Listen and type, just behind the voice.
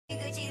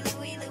Gucci,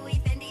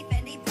 Louis,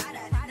 Fendi, Prada.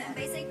 Them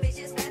basic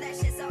bitches wear that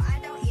shit, so I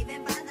don't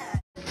even bother.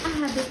 I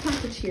have this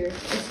package here.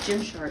 It's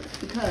Gymshark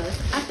because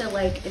I feel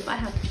like if I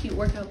have cute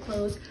workout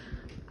clothes,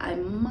 I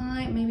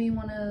might maybe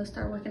want to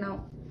start working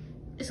out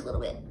just a little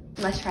bit.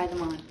 Let's try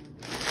them on.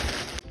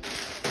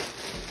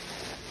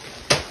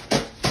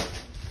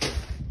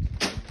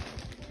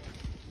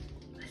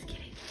 Let's get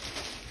it.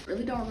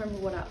 Really don't remember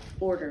what I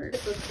ordered.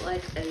 This looks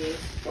like a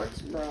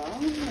sports bra.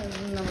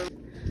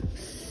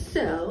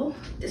 So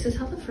this is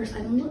how the first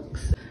item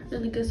looks.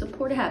 Really good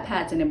support. It had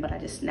pads in it, but I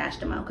just snatched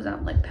them out because I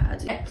don't like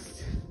pads.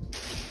 Next,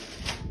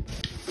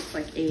 looks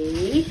like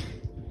a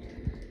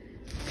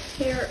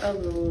pair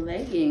of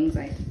leggings,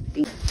 I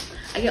think.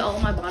 I get all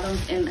my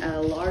bottoms in a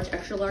large,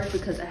 extra large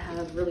because I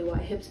have really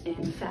wide hips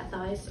and fat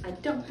thighs. I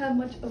don't have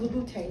much of a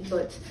booty,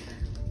 but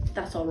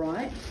that's all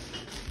right.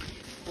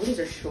 Oh, these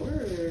are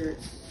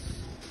shorts.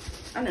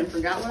 I didn't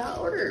forgot what I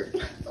ordered.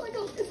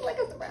 It's like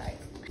a surprise.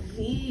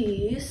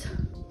 These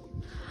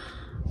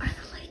are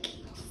the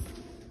leggings.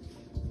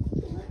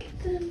 Look at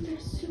them, they're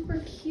super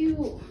cute.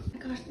 Oh my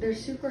gosh, they're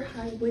super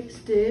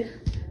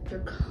high-waisted. They're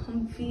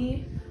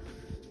comfy.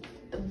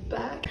 The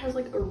back has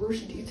like a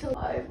ruched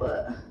detail,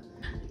 but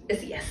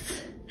it's a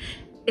yes.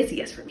 It's a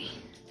yes for me.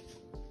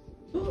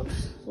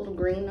 Oops, little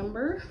green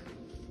number.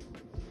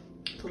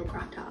 Little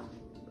crop top.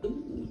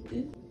 Ooh.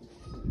 It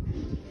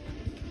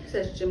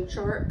says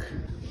Gymshark.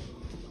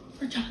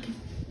 We're jogging.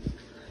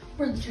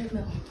 We're on the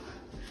treadmill.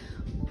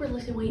 We're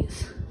lifting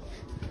weights.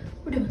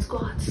 We're doing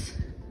squats.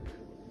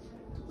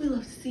 We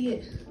love to see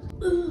it.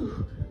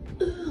 Ooh,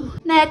 ooh.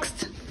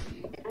 Next.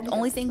 The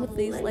only thing with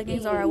these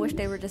leggings are I wish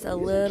they were just a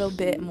little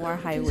bit more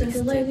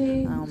high-waisted.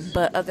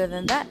 But other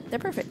than that, they're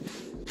perfect.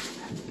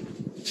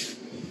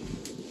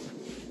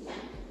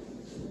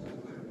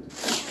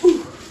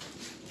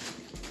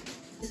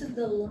 This is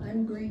the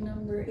lime green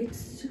number. It's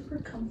super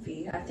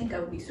comfy. I think I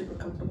would be super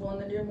comfortable in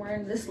the gym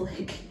wearing this.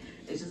 Like,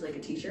 it's just like a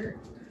t-shirt.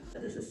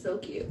 This is so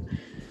cute.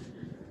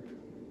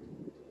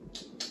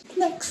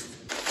 Next.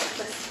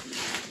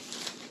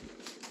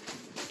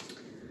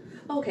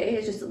 Okay,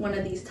 it's just one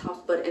of these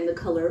tops, but in the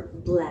color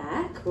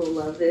black. We'll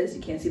love this.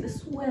 You can't see the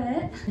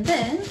sweat. And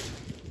then,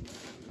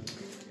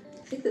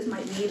 I think this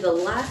might be the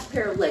last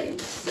pair of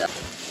leggings. So.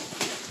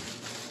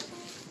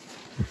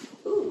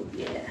 Ooh,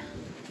 yeah.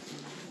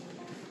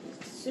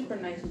 Super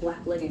nice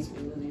black leggings for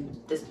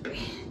living this big.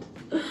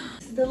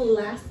 This is the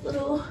last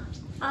little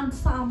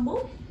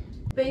ensemble.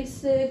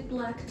 Basic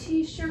black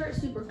t-shirt,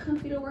 super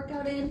comfy to work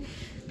out in.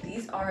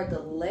 These are the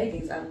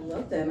leggings. I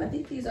love them. I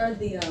think these are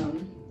the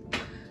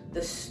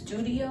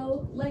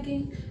studio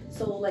legging.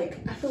 So like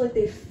I feel like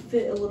they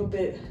fit a little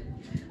bit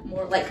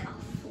more like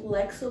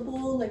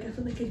flexible. Like I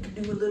feel like I could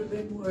do a little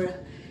bit more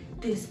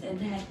this and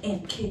that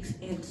and kicks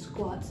and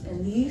squats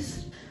and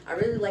these. I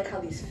really like how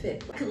these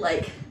fit. I could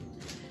like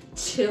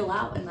chill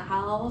out in the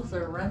house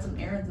or run some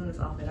errands in this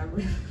outfit. I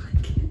really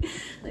like it.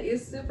 Like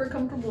it's super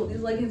comfortable.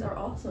 These leggings are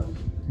awesome.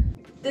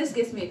 This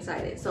gets me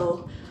excited.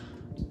 So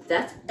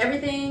that's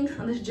everything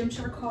on this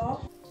Gymshark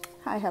haul.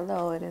 Hi,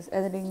 hello. It is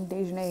Editing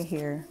Dejanay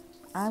here.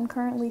 I'm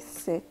currently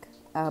sick,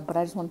 but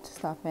I just wanted to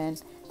stop in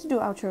to do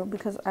outro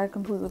because I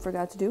completely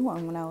forgot to do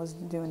one when I was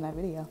doing that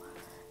video.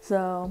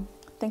 So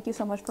thank you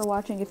so much for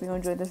watching. If you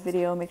enjoyed this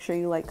video, make sure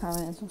you like,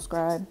 comment, and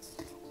subscribe.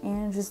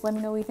 And just let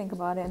me know what you think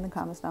about it in the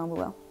comments down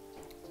below.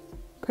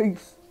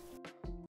 Peace.